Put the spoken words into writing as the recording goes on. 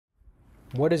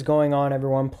What is going on,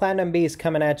 everyone? Platinum Beast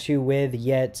coming at you with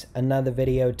yet another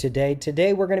video today.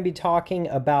 Today we're going to be talking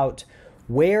about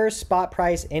where spot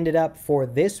price ended up for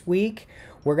this week.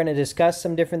 We're going to discuss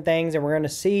some different things, and we're going to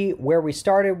see where we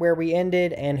started, where we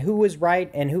ended, and who was right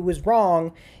and who was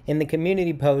wrong in the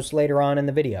community post later on in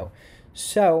the video.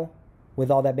 So,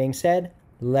 with all that being said,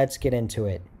 let's get into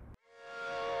it.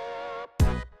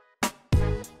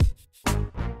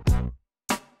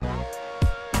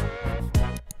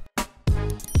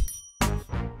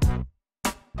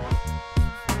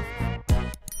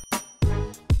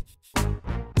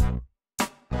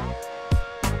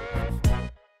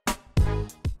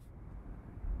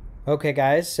 Okay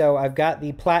guys, so I've got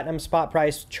the platinum spot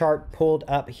price chart pulled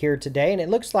up here today, and it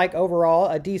looks like overall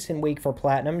a decent week for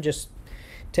platinum. Just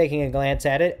taking a glance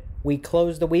at it, we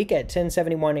closed the week at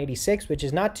 1071.86, which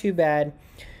is not too bad.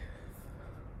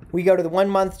 We go to the 1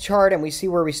 month chart and we see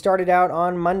where we started out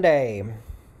on Monday.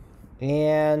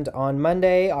 And on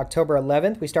Monday, October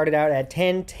 11th, we started out at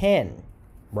 1010,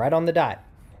 right on the dot.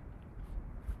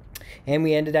 And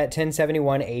we ended at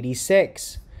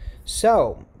 1071.86.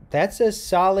 So that's a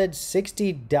solid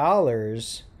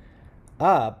 $60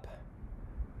 up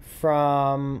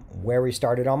from where we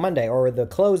started on Monday, or the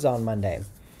close on Monday.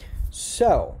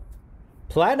 So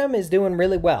platinum is doing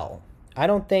really well. I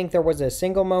don't think there was a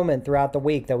single moment throughout the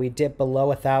week that we dipped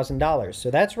below $1,000. So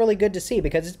that's really good to see,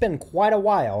 because it's been quite a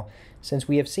while since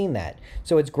we have seen that.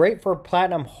 So it's great for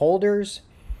platinum holders.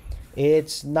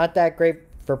 It's not that great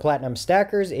for platinum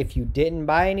stackers if you didn't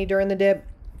buy any during the dip.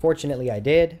 Fortunately, I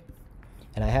did.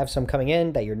 And I have some coming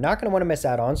in that you're not going to want to miss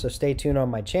out on, so stay tuned on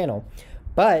my channel.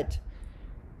 But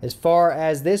as far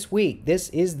as this week, this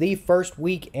is the first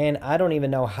week, and I don't even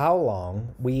know how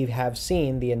long we have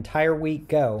seen the entire week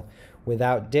go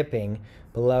without dipping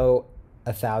below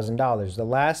 $1,000. The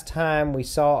last time we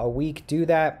saw a week do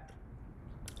that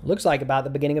looks like about the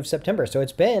beginning of September. So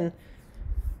it's been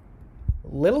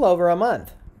a little over a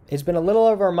month. It's been a little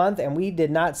over a month, and we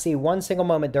did not see one single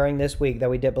moment during this week that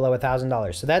we dipped below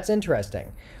 $1,000. So that's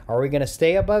interesting. Are we going to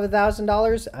stay above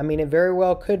 $1,000? I mean, it very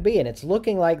well could be, and it's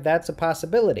looking like that's a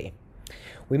possibility.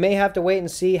 We may have to wait and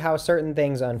see how certain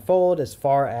things unfold as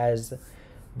far as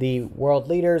the world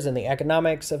leaders and the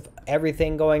economics of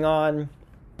everything going on,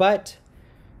 but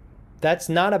that's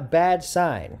not a bad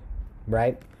sign,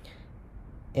 right?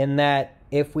 In that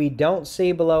if we don't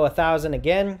see below 1,000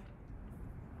 again,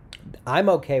 I'm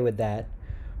okay with that,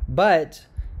 but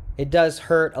it does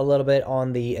hurt a little bit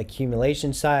on the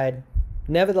accumulation side.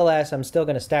 Nevertheless, I'm still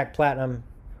going to stack platinum.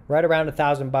 Right around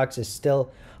 $1,000 is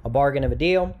still a bargain of a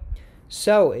deal.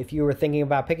 So if you were thinking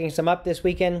about picking some up this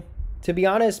weekend, to be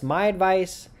honest, my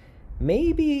advice,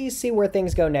 maybe see where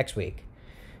things go next week,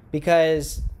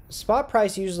 because spot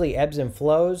price usually ebbs and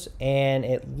flows, and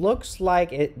it looks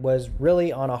like it was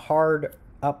really on a hard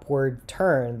upward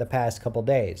turn the past couple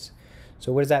days.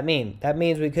 So what does that mean? That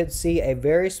means we could see a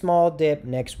very small dip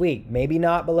next week. Maybe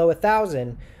not below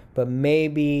 1,000, but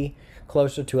maybe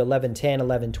closer to 1110,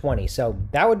 1120. So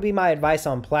that would be my advice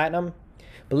on platinum.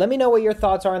 But let me know what your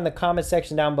thoughts are in the comment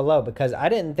section down below, because I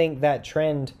didn't think that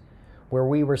trend where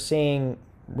we were seeing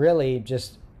really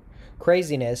just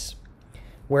craziness,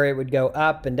 where it would go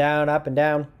up and down,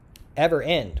 ever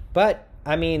end. But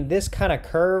I mean, this kind of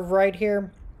curve right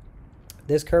here,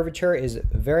 this curvature is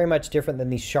very much different than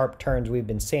these sharp turns we've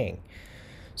been seeing.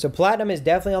 So platinum is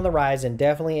definitely on the rise and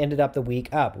definitely ended up the week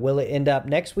up. Will it end up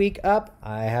next week up?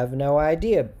 I have no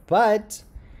idea, but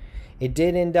it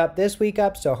did end up this week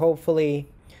up, so hopefully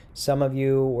some of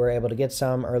you were able to get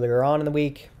some earlier on in the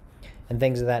week and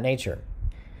things of that nature.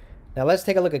 Now let's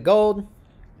take a look at gold.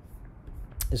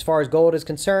 As far as gold is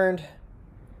concerned,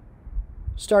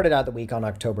 started out the week on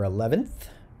October 11th.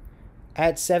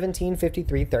 At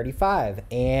 1753.35,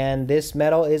 and this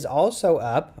metal is also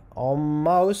up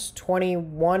almost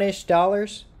 $21-ish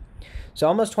dollars. So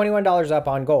almost $21 up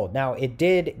on gold. Now it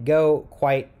did go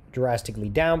quite drastically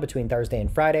down between Thursday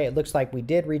and Friday. It looks like we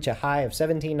did reach a high of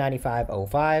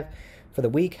 1795.05 for the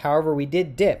week. However, we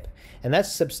did dip, and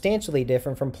that's substantially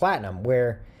different from platinum,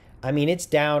 where I mean, it's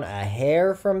down a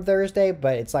hair from Thursday,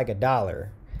 but it's like $1.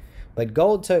 But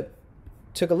gold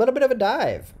took a little bit of a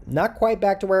dive. Not quite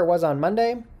back to where it was on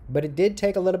Monday, but it did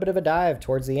take a little bit of a dive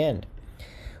towards the end,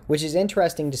 which is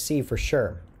interesting to see for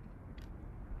sure.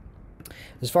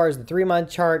 As far as the 3 month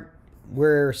chart,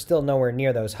 we're still nowhere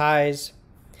near those highs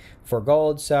for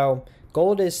gold. So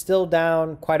gold is still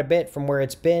down quite a bit from where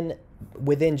it's been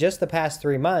within just the past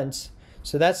 3 months.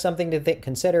 So that's something to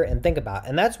consider and think about.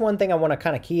 And that's one thing I want to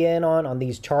kind of key in on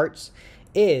these charts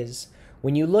is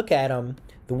when you look at them,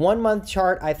 the 1 month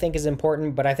chart I think is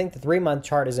important, but I think the 3 month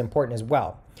chart is important as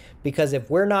well. because if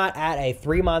we're not at a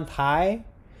 3-month high,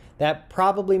 that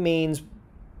probably means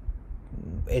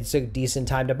it's a decent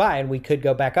time to buy, and we could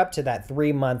go back up to that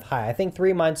 3-month high. I think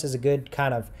 3 months is a good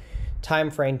kind of time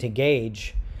frame to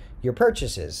gauge your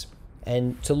purchases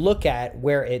and to look at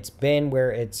where it's been,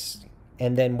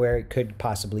 and then where it could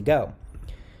possibly go.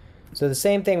 So the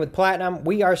same thing with platinum.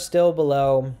 We are still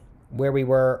below where we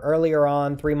were earlier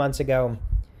on 3 months ago,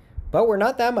 but we're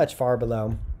not that much far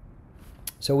below.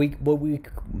 So we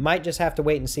might just have to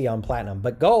wait and see on platinum.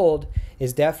 But gold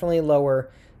is definitely lower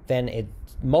than it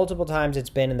multiple times it's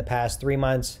been in the past 3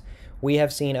 months. We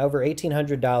have seen over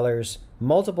 $1,800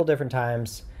 multiple different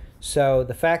times. So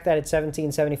the fact that it's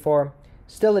 $1,774,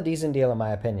 still a decent deal in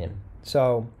my opinion.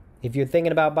 So if you're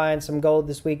thinking about buying some gold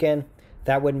this weekend,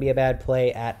 that wouldn't be a bad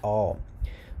play at all.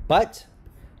 But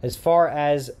as far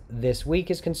as this week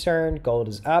is concerned, gold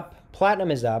is up, platinum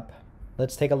is up.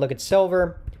 Let's take a look at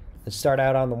silver. Let's start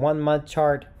out on the 1 month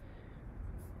chart.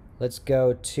 Let's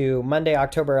go to Monday,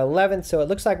 October 11th. So it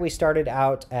looks like we started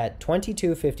out at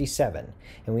 22.57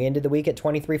 and we ended the week at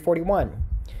 23.41.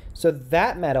 So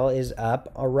that metal is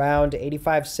up around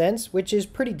 85 cents, which is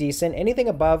pretty decent. Anything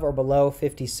above or below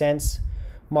 50 cents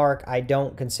mark, I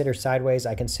don't consider sideways.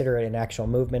 I consider it an actual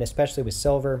movement, especially with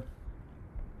silver,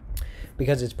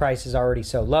 because its price is already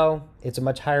so low. It's a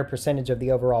much higher percentage of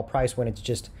the overall price when it's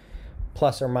just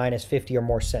plus or minus 50 or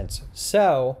more cents.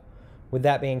 So with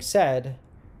that being said,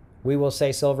 we will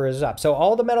say silver is up. So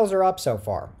all the metals are up so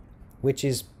far, which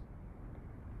is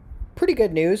pretty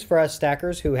good news for us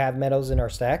stackers who have metals in our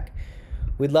stack.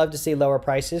 We'd love to see lower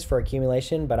prices for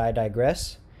accumulation, but I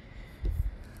digress.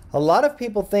 A lot of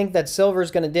people think that silver is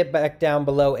going to dip back down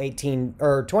below $18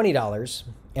 or $20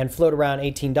 and float around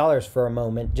 $18 for a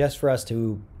moment just for us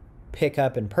to pick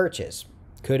up and purchase.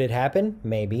 Could it happen?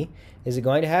 Maybe. Is it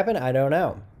going to happen? I don't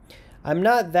know. I'm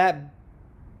not that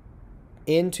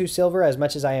into silver as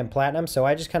much as I am platinum, so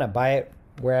I just kind of buy it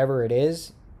wherever it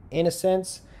is, in a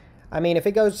sense. I mean, if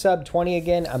it goes sub 20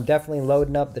 again, I'm definitely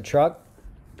loading up the truck.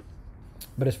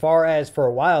 But as far as for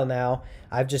a while now,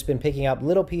 I've just been picking up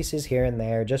little pieces here and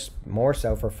there, just more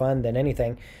so for fun than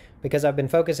anything, because I've been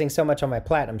focusing so much on my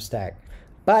platinum stack.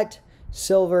 But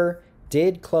silver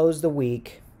did close the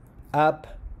week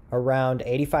up around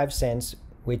 85 cents,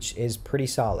 which is pretty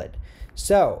solid.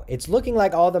 So it's looking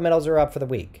like all the metals are up for the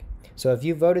week. So if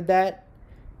you voted that,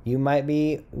 you might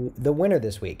be the winner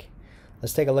this week.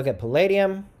 Let's take a look at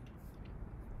palladium.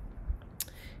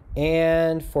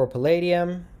 And for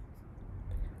palladium,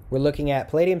 we're looking at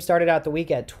palladium started out the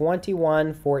week at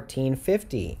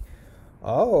 21.1450.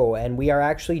 Oh, and we are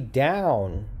actually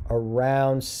down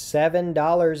around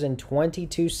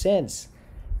 $7.22.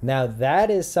 Now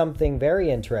that is something very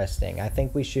interesting. I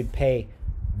think we should pay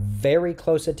very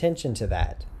close attention to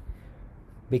that,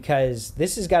 because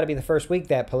this has got to be the first week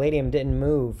that palladium didn't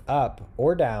move up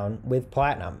or down with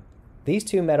platinum. These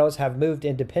two metals have moved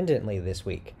independently this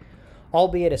week,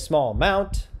 albeit a small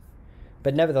amount,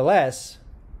 but nevertheless,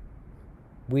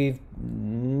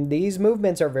 these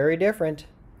movements are very different.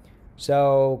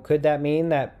 So could that mean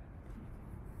that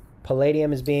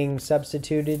palladium is being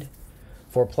substituted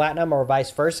for platinum or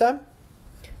vice versa?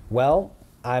 Well,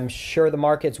 I'm sure the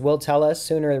markets will tell us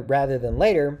sooner rather than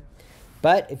later.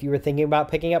 But if you were thinking about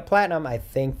picking up platinum, I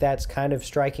think that's kind of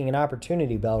striking an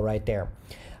opportunity bell right there.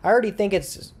 I already think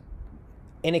it's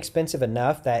inexpensive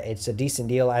enough that it's a decent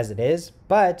deal as it is,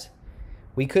 but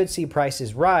we could see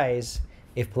prices rise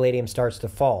if palladium starts to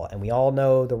fall, and we all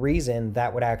know the reason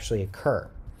that would actually occur.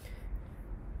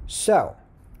 So,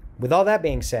 with all that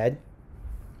being said,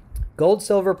 gold,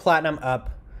 silver, platinum up,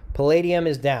 palladium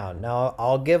is down. Now,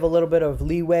 I'll give a little bit of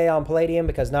leeway on palladium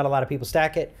because not a lot of people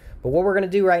stack it, but what we're going to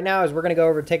do right now is we're going to go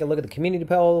over and take a look at the community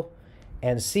poll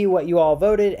and see what you all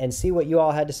voted and see what you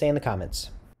all had to say in the comments.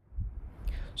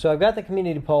 So I've got the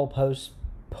community poll post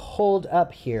pulled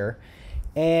up here,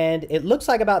 and it looks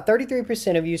like about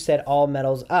 33% of you said all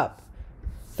metals up.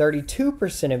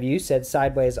 32% of you said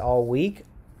sideways all week,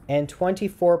 and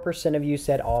 24% of you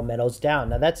said all metals down.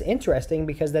 Now that's interesting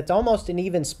because that's almost an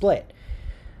even split.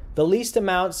 The least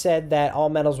amount said that all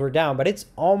metals were down, but it's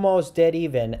almost dead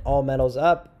even, all metals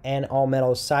up and all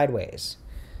metals sideways.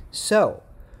 So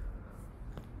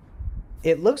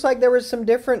it looks like there was some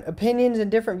different opinions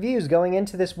and different views going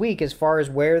into this week as far as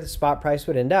where the spot price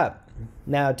would end up.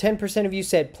 Now, 10% of you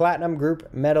said platinum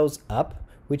group metals up,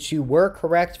 which you were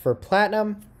correct for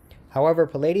platinum. However,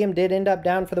 palladium did end up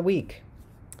down for the week.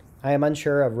 I am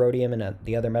unsure of rhodium and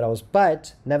the other metals,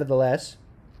 but nevertheless,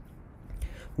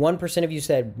 1% of you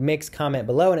said mixed, comment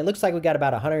below, and it looks like we got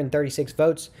about 136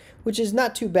 votes, which is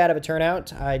not too bad of a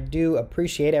turnout. I do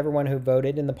appreciate everyone who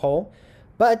voted in the poll.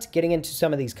 But getting into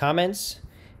some of these comments,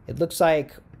 It looks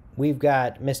like we've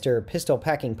got Mr. Pistol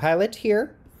Packing Pilot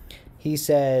here. He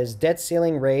says, debt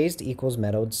ceiling raised equals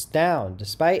metals down,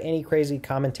 despite any crazy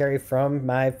commentary from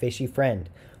my fishy friend.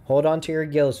 Hold on to your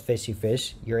gills, fishy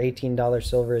fish. Your $18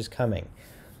 silver is coming.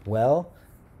 Well,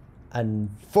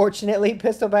 unfortunately,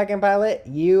 Pistol Packing Pilot,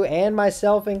 you and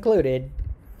myself included,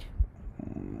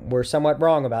 were somewhat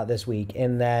wrong about this week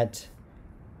in that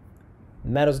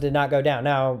metals did not go down.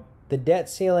 Now, the debt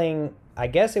ceiling, I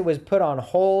guess it was put on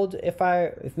hold. If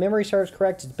memory serves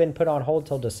correct, it's been put on hold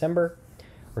till December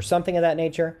or something of that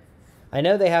nature. I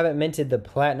know they haven't minted the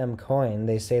platinum coin.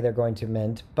 They say they're going to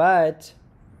mint, but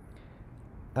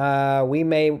we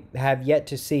may have yet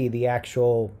to see the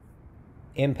actual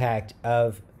impact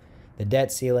of the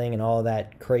debt ceiling and all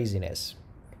that craziness.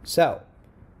 So,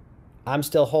 I'm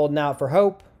still holding out for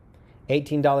hope.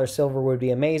 $18 silver would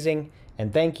be amazing.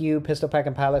 And thank you, Pistol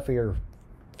Packing Pilot, for your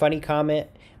funny comment.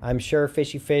 I'm sure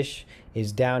Fishy Fish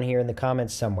is down here in the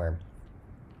comments somewhere.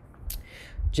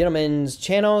 Gentleman's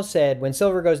channel said, when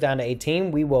silver goes down to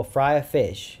 18, we will fry a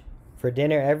fish for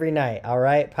dinner every night. All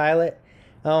right, Pilot?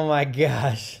 Oh my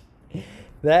gosh.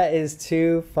 That is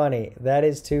too funny. That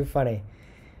is too funny.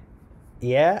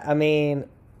 Yeah, I mean,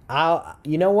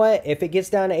 you know what? If it gets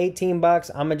down to 18 bucks,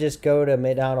 I'm going to just go to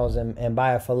McDonald's and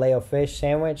buy a Filet-O-Fish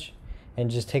sandwich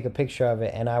and just take a picture of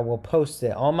it. And I will post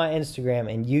it on my Instagram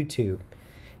and YouTube.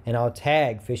 And I'll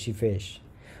tag Fishy Fish.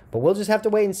 But we'll just have to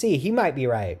wait and see. He might be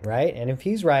right? And if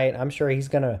he's right, I'm sure he's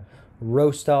going to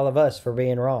roast all of us for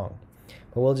being wrong.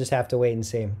 But we'll just have to wait and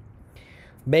see.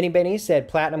 Benny said,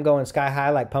 platinum going sky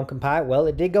high like pumpkin pie. Well,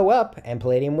 it did go up, and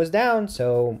palladium was down.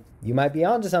 So you might be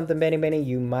onto something, Benny.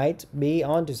 You might be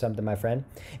onto something, my friend.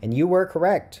 And you were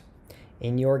correct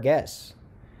in your guess.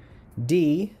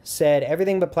 D said,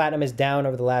 everything but platinum is down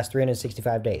over the last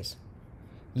 365 days.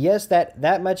 Yes,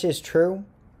 that much is true.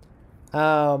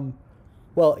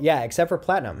 Well, yeah, except for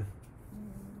platinum.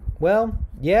 Well,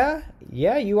 yeah,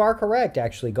 you are correct,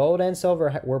 actually. Gold and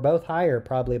silver were both higher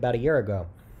probably about a year ago.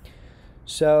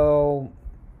 So,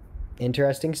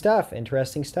 interesting stuff,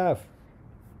 interesting stuff.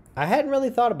 I hadn't really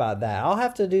thought about that. I'll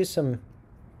have to do some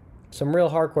real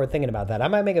hardcore thinking about that. I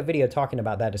might make a video talking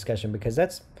about that discussion because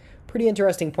that's pretty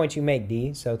interesting point you make,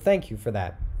 D. So, thank you for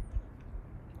that.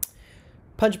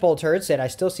 Punch Bowl Turd said, I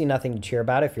still see nothing to cheer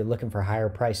about if you're looking for higher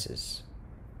prices.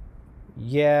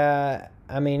 Yeah,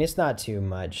 I mean, it's not too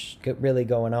much really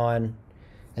going on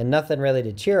and nothing really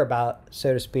to cheer about,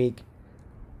 so to speak.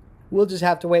 We'll just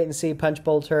have to wait and see, Punch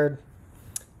Bowl Turd.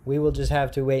 We will just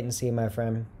have to wait and see, my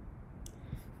friend.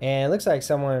 And it looks like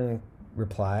someone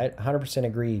replied, 100%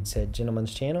 agreed, said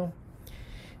Gentleman's Channel.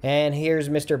 And here's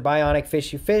Mr. Bionic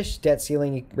Fishy Fish. Debt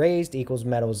ceiling raised equals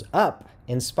metals up.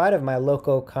 In spite of my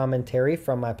loco commentary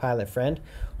from my pilot friend,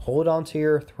 hold on to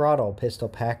your throttle, Pistol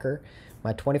Packer.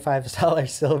 My $25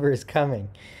 silver is coming.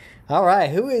 All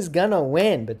right, who is going to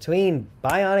win between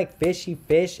Bionic Fishy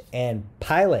Fish and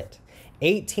Pilot?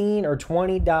 $18 or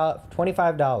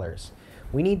 $25.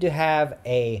 We need to have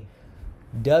a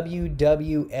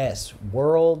WWS,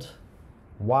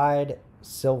 Worldwide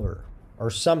Silver, or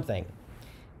something.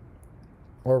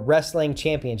 Or Wrestling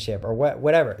Championship, or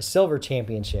whatever. Silver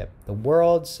Championship. The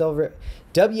World Silver...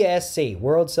 WSC,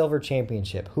 World Silver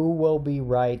Championship. Who will be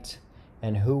right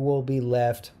and who will be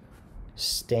left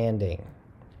standing?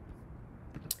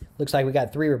 Looks like we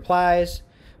got 3 replies.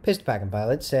 Pistol Packing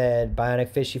Pilot said, Bionic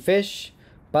Fishy Fish,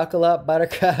 buckle up,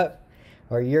 Buttercup,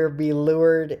 or you'll be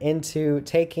lured into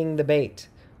taking the bait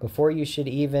before you should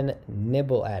even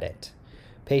nibble at it.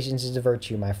 Patience is a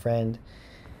virtue, my friend.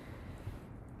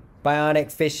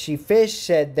 Bionic Fishy Fish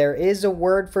said, there is a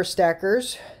word for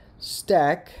stackers.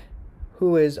 Stack,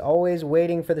 who is always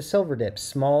waiting for the silver dip.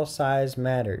 Small size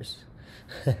matters.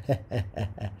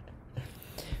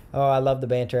 Oh, I love the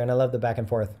banter and I love the back and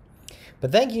forth.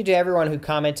 But thank you to everyone who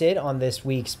commented on this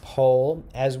week's poll,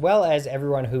 as well as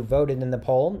everyone who voted in the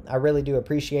poll. I really do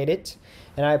appreciate it.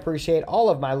 And I appreciate all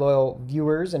of my loyal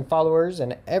viewers and followers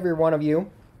and every one of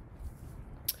you.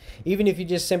 Even if you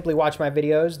just simply watch my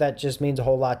videos, that just means a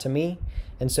whole lot to me.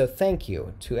 And so thank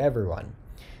you to everyone.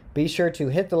 Be sure to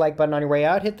hit the like button on your way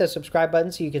out. Hit the subscribe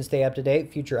button so you can stay up to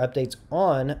date. Future updates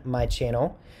on my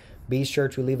channel. Be sure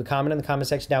to leave a comment in the comment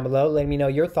section down below, letting me know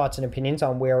your thoughts and opinions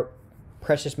on where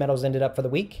precious metals ended up for the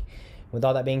week. With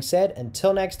all that being said,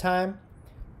 until next time,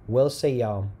 we'll see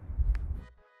y'all.